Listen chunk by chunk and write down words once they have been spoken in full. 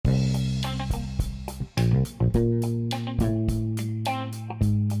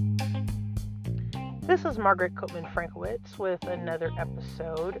This is Margaret Copeman Frankowitz with another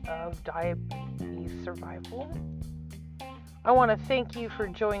episode of Diabetes Survival. I want to thank you for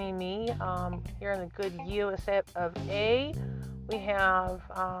joining me here in the good USA of A. We have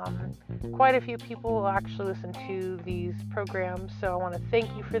quite a few people who actually listen to these programs, so I want to thank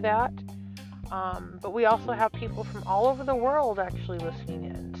you for that. But we also have people from all over the world actually listening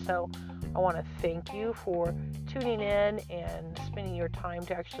in, so I want to thank you for tuning in and spending your time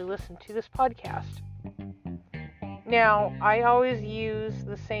to actually listen to this podcast. Now, I always use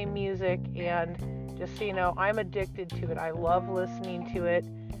the same music, and just so you know, I'm addicted to it. I love listening to it.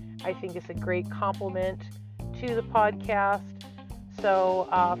 I think it's a great compliment to the podcast. So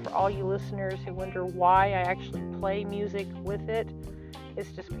for all you listeners who wonder why I actually play music with it,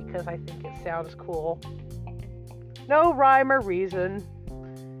 it's just because I think it sounds cool. No rhyme or reason.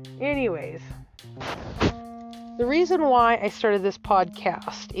 Anyways, the reason why I started this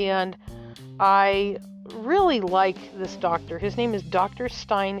podcast, and I really like this doctor. His name is Dr.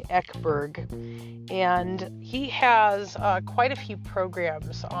 Stein Ekberg, and he has quite a few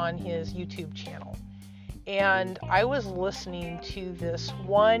programs on his YouTube channel. And I was listening to this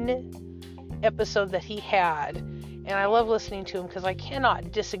one episode that he had, and I love listening to him because I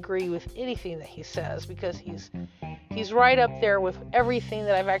cannot disagree with anything that he says, because he's right up there with everything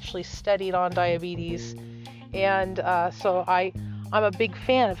that I've actually studied on diabetes, and so I'm a big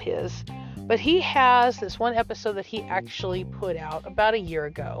fan of his. But he has this one episode that he actually put out about a year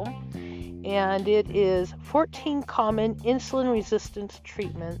ago, and it is 14 common insulin resistance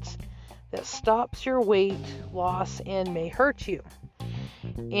treatments that stops your weight loss and may hurt you.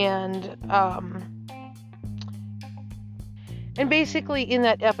 And basically in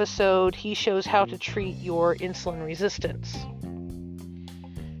that episode, he shows how to treat your insulin resistance.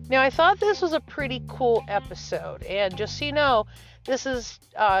 Now, I thought this was a pretty cool episode, and just so you know, this is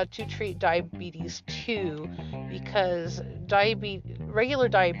to treat diabetes too, because regular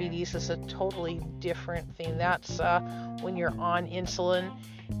diabetes is a totally different thing. That's when you're on insulin,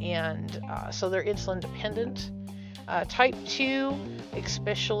 and so they're insulin dependent. Type 2,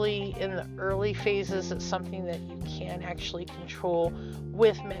 especially in the early phases, is something that you can actually control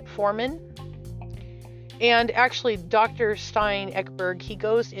with metformin. And actually, Dr. Stein Ekberg, he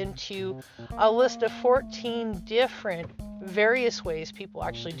goes into a list of 14 different various ways people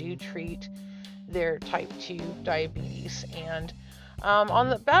actually do treat their type 2 diabetes. And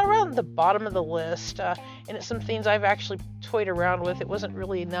about around the bottom of the list, and it's some things I've actually toyed around with. It wasn't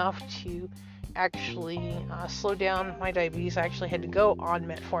really enough to actually slow down my diabetes. I actually had to go on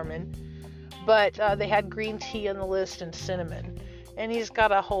metformin. But they had green tea on the list and cinnamon. And he's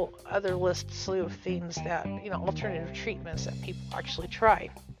got a whole other slew of things that, alternative treatments that people actually try.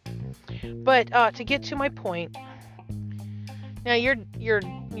 But to get to my point, now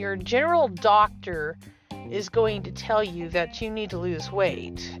your general doctor is going to tell you that you need to lose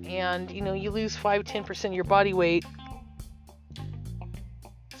weight, and you lose 5-10% of your body weight.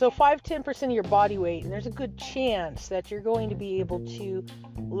 So 5-10% of your body weight, and there's a good chance that you're going to be able to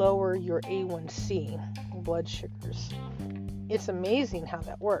lower your A1C, blood sugars. It's amazing how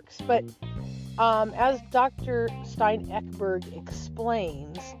that works. But as Dr. Stein Ekberg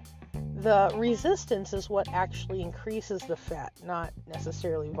explains, the resistance is what actually increases the fat, not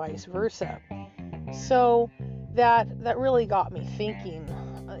necessarily vice versa. So that really got me thinking,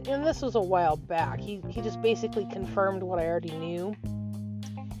 and this was a while back. He just basically confirmed what I already knew,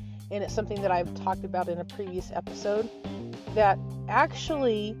 and it's something that I've talked about in a previous episode, that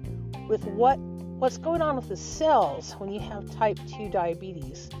actually with what's going on with the cells when you have type 2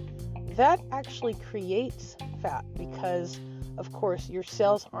 diabetes, that actually creates fat, because of course your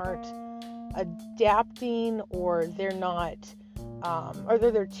cells aren't adapting, or they're not or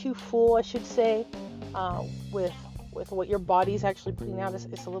they're too full, I should say, with what your body's actually putting out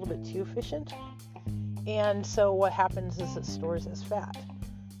is a little bit too efficient, and so what happens is it stores as fat.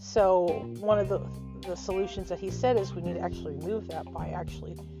 So one of the solutions that he said is we need to actually remove that by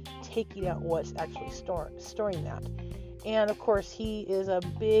actually taking out what's actually storing that. And of course, he is a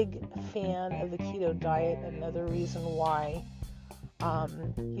big fan of the keto diet. Another reason why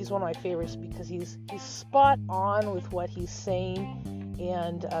he's one of my favorites, because he's spot on with what he's saying,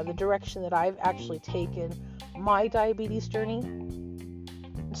 and the direction that I've actually taken my diabetes journey.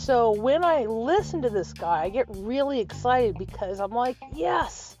 So when I listen to this guy, I get really excited, because I'm like,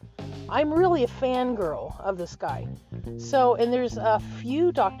 yes, I'm really a fangirl of this guy. So, and there's a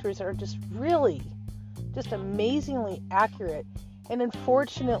few doctors that are just amazingly accurate, And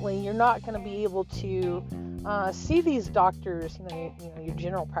unfortunately, you're not going to be able to see these doctors. Your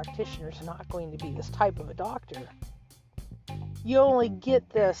general practitioners are not going to be this type of a doctor. You only get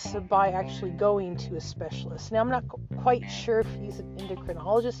this by actually going to a specialist. Now, I'm not quite sure if he's an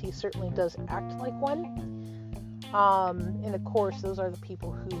endocrinologist. He certainly does act like one. And of course, those are the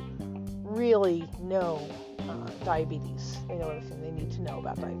people who really know diabetes. They know everything they need to know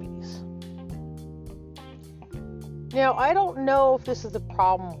about diabetes. Now, I don't know if this is the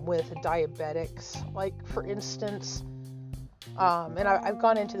problem with diabetics. Like, for instance, and I've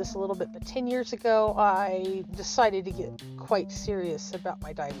gone into this a little bit, but 10 years ago, I decided to get quite serious about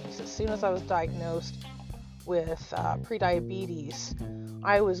my diabetes. As soon as I was diagnosed with prediabetes,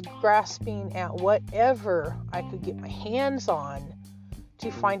 I was grasping at whatever I could get my hands on to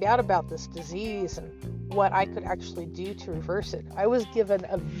find out about this disease and what I could actually do to reverse it. I was given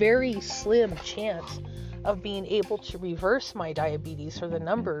a very slim chance of being able to reverse my diabetes, or the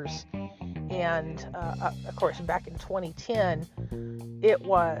numbers. And of course, back in 2010,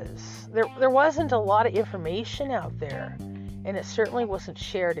 there wasn't a lot of information out there, and it certainly wasn't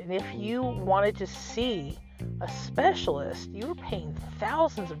shared. And if you wanted to see a specialist, you were paying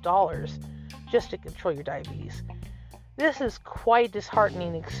thousands of dollars just to control your diabetes. This is quite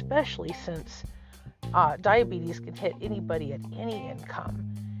disheartening, especially since diabetes can hit anybody at any income.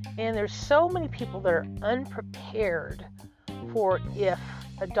 And there's so many people that are unprepared for if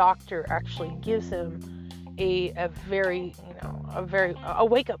a doctor actually gives them a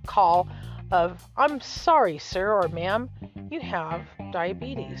wake-up call of, I'm sorry, sir or ma'am, you have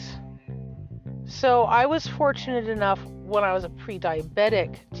diabetes. So I was fortunate enough when I was a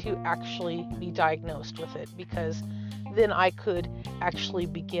pre-diabetic to actually be diagnosed with it, because then I could actually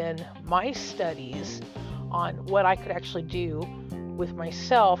begin my studies on what I could actually do with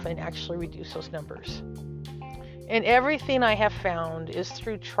myself and actually reduce those numbers. And everything I have found is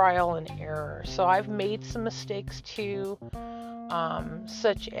through trial and error. So I've made some mistakes too,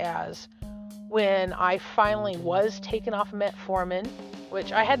 such as when I finally was taken off metformin,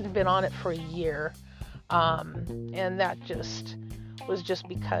 which I hadn't been on it for a year. And that was just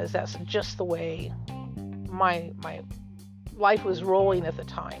because that's just the way my life was rolling at the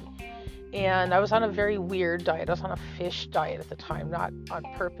time. And I was on a very weird diet. I was on a fish diet at the time, not on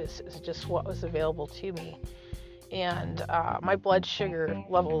purpose. It was just what was available to me. And my blood sugar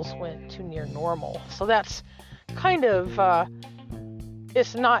levels went to near normal. So that's kind of,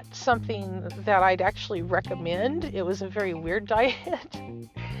 it's not something that I'd actually recommend. It was a very weird diet.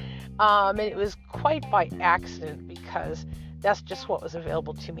 And it was quite by accident, because that's just what was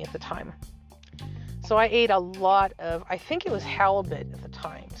available to me at the time. So I ate a lot of, I think it was halibut at the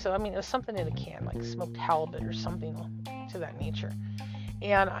time. So, it was something in a can, like smoked halibut or something to that nature.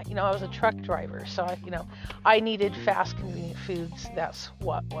 And, I was a truck driver. So, I needed fast, convenient foods. That's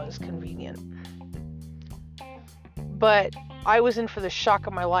what was convenient. But I was in for the shock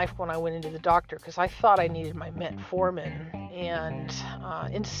of my life when I went into the doctor, because I thought I needed my metformin. And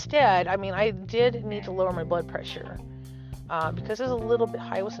instead, I did need to lower my blood pressure because it was a little bit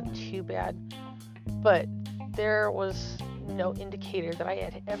high. It wasn't too bad. But there was no indicator that I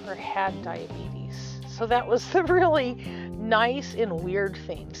had ever had diabetes. So that was the really nice and weird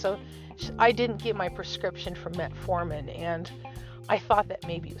thing. So I didn't get my prescription for metformin, and I thought that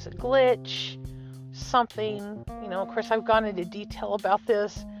maybe it was a glitch, something. Of course, I've gone into detail about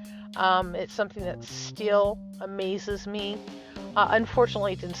this. It's something that still amazes me.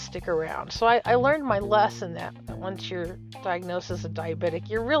 Unfortunately, it didn't stick around. So I learned my lesson that once you're diagnosed as a diabetic,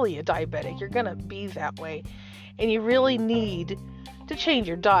 you're really a diabetic. You're going to be that way. And you really need to change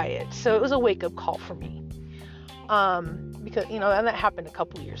your diet. So it was a wake-up call for me. Because, and that happened a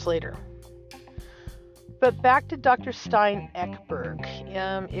couple years later. But back to Dr. Stein Ekberg.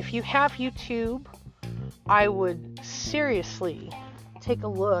 If you have YouTube, I would seriously take a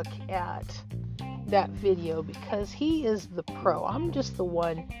look at that video, because he is the pro. I'm just the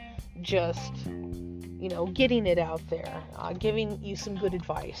one getting it out there, giving you some good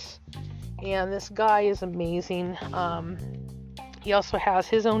advice. And this guy is amazing. He also has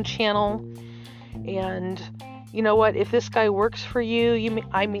his own channel. And you know what? If this guy works for you,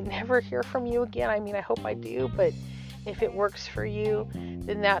 I may never hear from you again. I hope I do. But if it works for you,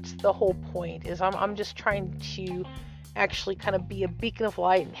 then that's the whole point. Is I'm just trying to actually kind of be a beacon of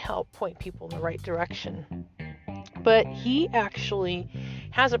light and help point people in the right direction. But he actually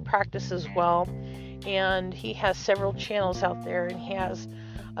has a practice as well, and he has several channels out there, and he has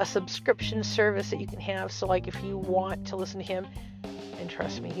a subscription service that you can have. So like if you want to listen to him, and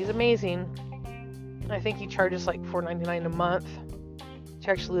trust me, he's amazing. I think he charges like $4.99 a month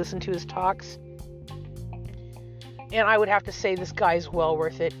to actually listen to his talks. And I would have to say this guy's well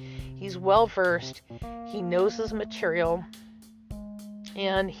worth it. He's well versed. He knows his material.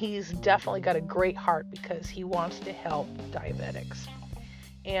 And he's definitely got a great heart because he wants to help diabetics.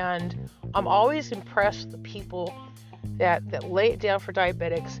 And I'm always impressed with the people that lay it down for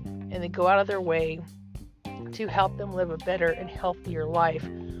diabetics and they go out of their way to help them live a better and healthier life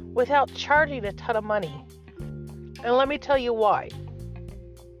without charging a ton of money. And let me tell you why.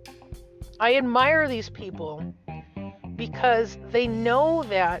 I admire these people because they know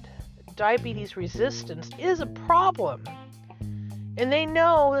that diabetes resistance is a problem. And they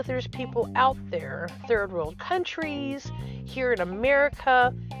know that there's people out there, third world countries, here in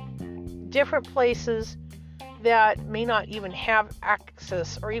America, different places that may not even have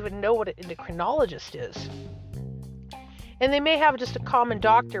access or even know what an endocrinologist is. And they may have just a common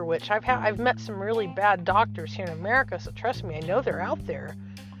doctor, which I've met some really bad doctors here in America, so trust me, I know they're out there,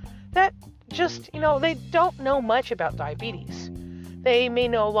 that just, they don't know much about diabetes. They may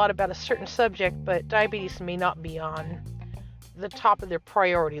know a lot about a certain subject, but diabetes may not be on the top of their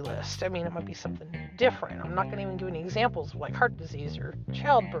priority list. I mean, it might be something different. I'm not going to even give any examples like heart disease or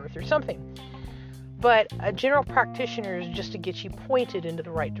childbirth or something. But a general practitioner is just to get you pointed into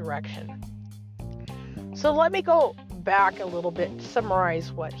the right direction. So let me go back a little bit to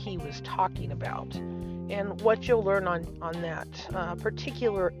summarize what he was talking about and what you'll learn on that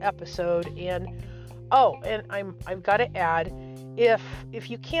particular episode. And I've got to add, if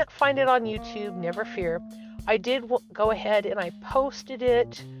you can't find it on YouTube, never fear. I did go ahead and I posted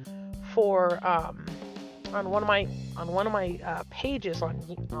it for on one of my pages on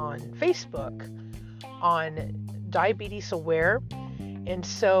Facebook on Diabetes Aware, and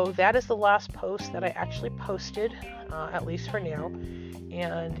so that is the last post that I actually posted, at least for now,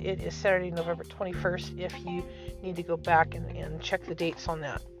 and it is Saturday, November 21st. If you need to go back and check the dates on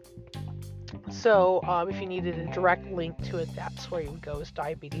that. So if you needed a direct link to it, that's where you would go, is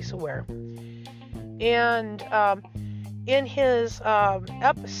Diabetes Aware. And in his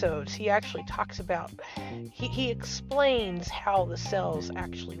episodes, he actually talks about, he explains how the cells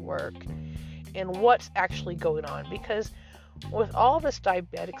actually work and what's actually going on. Because with all of us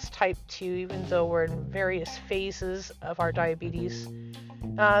diabetics type 2, even though we're in various phases of our diabetes,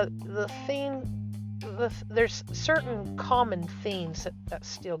 there's certain common themes that's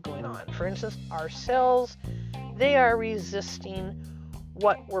still going on. For instance, our cells, they are resisting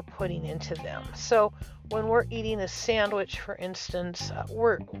what we're putting into them. So when we're eating a sandwich, for instance,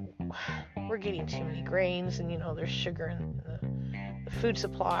 we're getting too many grains, and there's sugar in the food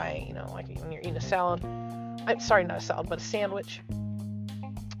supply, like when you're eating a salad. I'm sorry, not a salad, but a sandwich.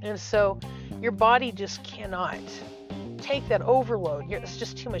 And so your body just cannot take that overload. It's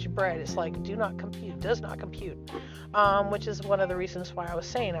just too much bread. It's like does not compute, which is one of the reasons why I was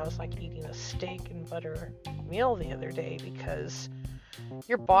saying I was like eating a steak and butter meal the other day, because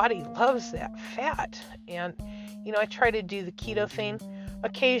your body loves that fat. And I try to do the keto thing.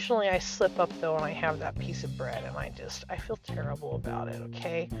 Occasionally I slip up though, and I have that piece of bread, and I feel terrible about it.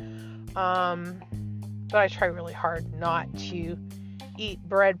 Okay, but I try really hard not to eat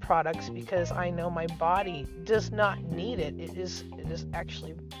bread products because I know my body does not need it. It is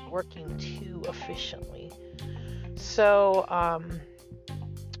actually working too efficiently. So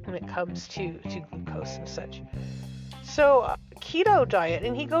when it comes to glucose and such. So keto diet,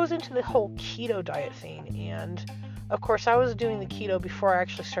 and he goes into the whole keto diet thing. And of course I was doing the keto before I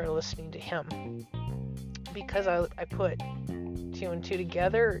actually started listening to him, because I put 2 and 2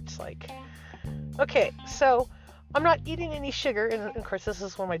 together. It's like, okay, so I'm not eating any sugar, and of course this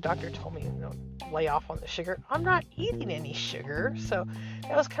is when my doctor told me, lay off on the sugar. I'm not eating any sugar, so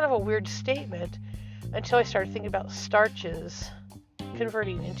that was kind of a weird statement until I started thinking about starches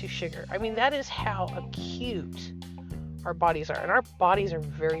converting into sugar. I mean, that is how acute our bodies are, and our bodies are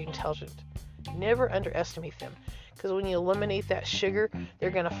very intelligent. Never underestimate them, because when you eliminate that sugar, they're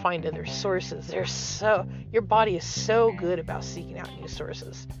going to find other sources. Your body is so good about seeking out new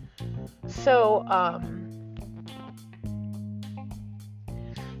sources. So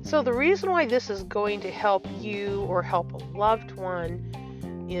the reason why this is going to help you or help a loved one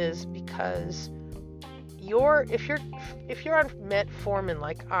is because if you're on metformin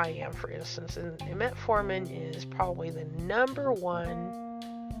like I am, for instance, and metformin is probably the number one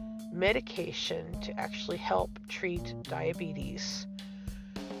medication to actually help treat diabetes,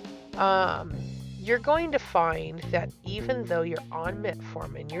 you're going to find that even though you're on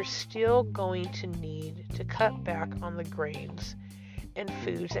metformin, you're still going to need to cut back on the grains and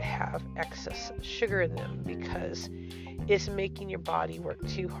foods that have excess sugar in them, because it's making your body work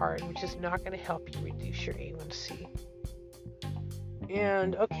too hard, which is not going to help you reduce your A1C.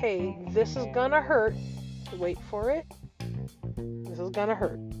 And okay, this is gonna hurt, Wait for it. This is gonna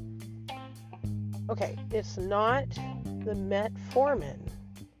hurt. Okay, it's not the metformin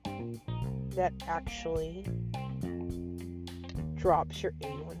that actually drops your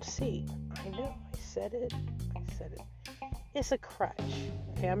A1C. I know, I said it. It's a crutch.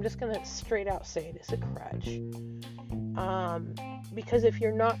 Okay, I'm just gonna straight out say it. It's a crutch. Because if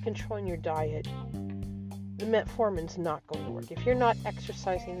you're not controlling your diet, the metformin's not going to work. If you're not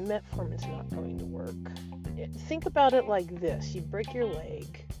exercising, the metformin's not going to work. Think about it like this. You break your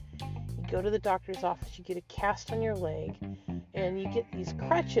leg, you go to the doctor's office, you get a cast on your leg, and you get these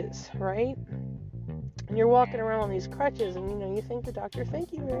crutches, right? And you're walking around on these crutches, and you think the doctor,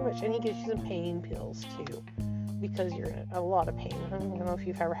 thank you very much, and he gives you some pain pills too, because you're in a lot of pain. I don't know if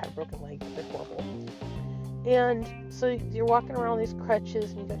you've ever had a broken leg, they're horrible. And so you're walking around with these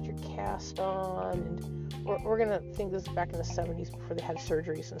crutches, and you got your cast on, and we're going to think this is back in the 70s before they had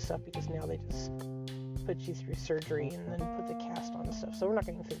surgeries and stuff, because now they just put you through surgery and then put the cast on and stuff. So we're not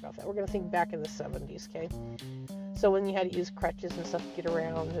going to think about that. We're going to think back in the 70s, okay? So when you had to use crutches and stuff to get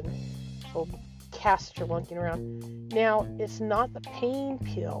around, and old casts you're lunking around. Now, it's not the pain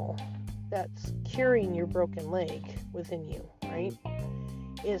pill that's curing your broken leg within you, right?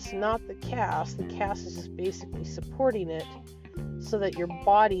 It's not the cast. The cast is just basically supporting it so that your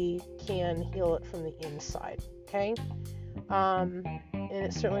body can heal it from the inside, okay? And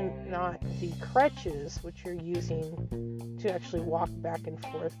it's certainly not the crutches which you're using to actually walk back and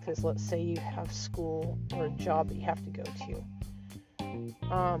forth, because let's say you have school or a job that you have to go to.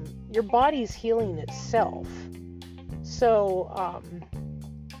 Your body's healing itself. So,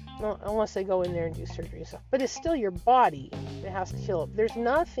 unless they go in there and do surgery and stuff. But it's still your body that has to heal it. There's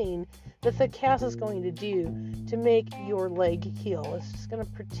nothing that the cast is going to do to make your leg heal. It's just going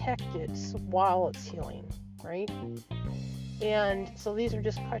to protect it while it's healing, right? And so these are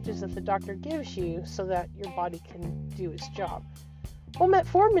just crutches that the doctor gives you so that your body can do its job. Well,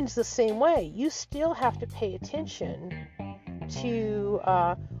 metformin's the same way. You still have to pay attention to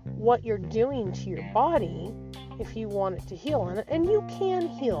what you're doing to your body if you want it to heal. And you can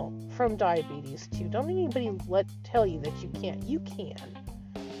heal from diabetes too. Don't anybody tell you that you can't. You can.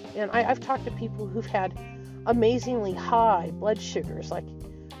 And I've talked to people who've had amazingly high blood sugars. Like,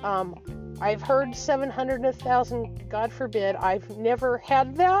 I've heard 700 and 1,000, God forbid. I've never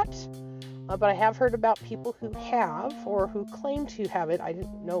had that, but I have heard about people who have, or who claim to have it. I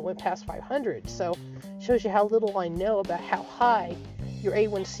didn't know it went past 500. So it shows you how little I know about how high your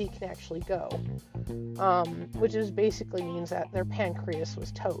A1C can actually go, which is basically means that their pancreas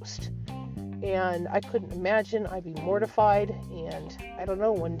was toast. And I couldn't imagine. I'd be mortified, and I don't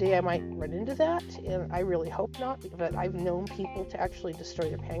know, one day I might run into that, and I really hope not, but I've known people to actually destroy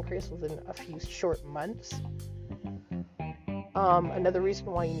their pancreas within a few short months. Another reason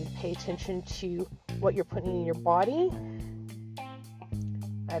why you need to pay attention to what you're putting in your body.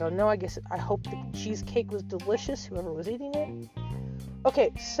 I don't know, I hope the cheesecake was delicious, whoever was eating it.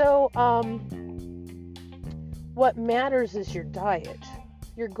 Okay, so what matters is your diet.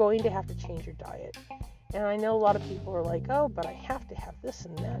 You're going to have to change your diet. And I know a lot of people are like, oh, but I have to have this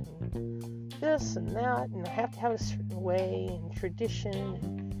and that and this and that, and I have to have a certain way and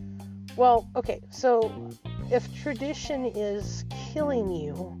tradition. Well, okay, so if tradition is killing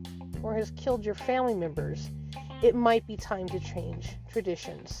you or has killed your family members, it might be time to change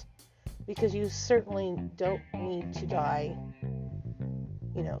traditions, because you certainly don't need to die,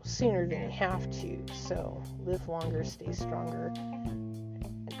 sooner than you have to. So live longer, stay stronger,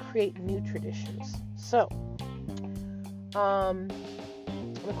 and create new traditions. So,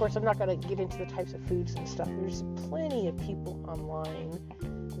 of course, I'm not going to get into the types of foods and stuff. There's plenty of people online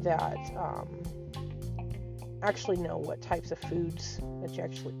that actually know what types of foods that you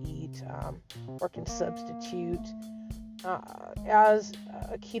actually eat or can substitute. As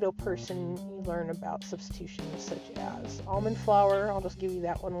a keto person, you learn about substitutions such as almond flour. I'll just give you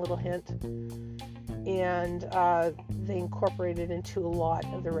that one little hint. And they incorporate it into a lot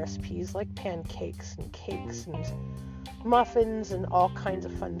of the recipes, like pancakes and cakes and muffins and all kinds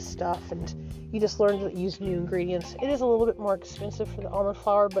of fun stuff. And you just learn to use new ingredients. It is a little bit more expensive for the almond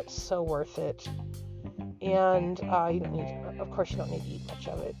flour, but so worth it. And you don't need to eat much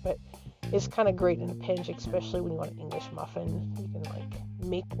of it, but it's kind of great in a pinch, especially when you want an English muffin. You can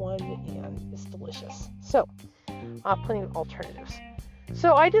make one, and it's delicious. So, plenty of alternatives.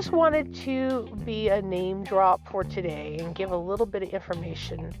 So I just wanted to be a name drop for today and give a little bit of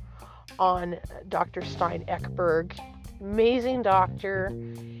information on Dr. Stein Ekberg. Amazing doctor,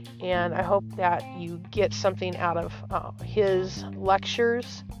 and I hope that you get something out of his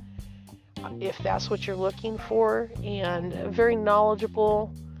lectures, if that's what you're looking for, and very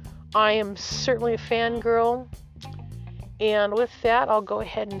knowledgeable I am certainly a fangirl. And with that, I'll go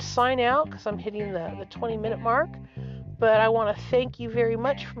ahead and sign out because I'm hitting the 20-minute mark. But I want to thank you very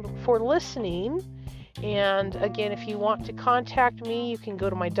much for listening. And again, if you want to contact me, you can go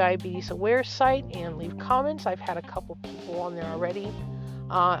to my Diabetes Aware site and leave comments. I've had a couple people on there already,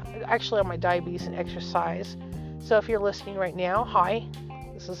 actually on my Diabetes and Exercise. So if you're listening right now, hi,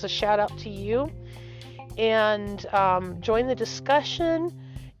 this is a shout out to you. And join the discussion,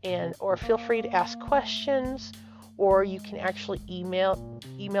 or feel free to ask questions, or you can actually email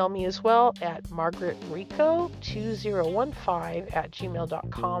me as well at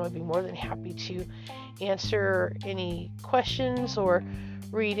margaretrico2015@gmail.com. I'd be more than happy to answer any questions or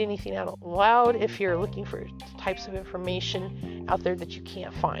read anything out loud if you're looking for types of information out there that you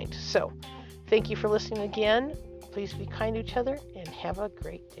can't find. So thank you for listening again. Please be kind to each other and have a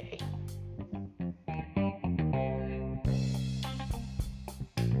great day.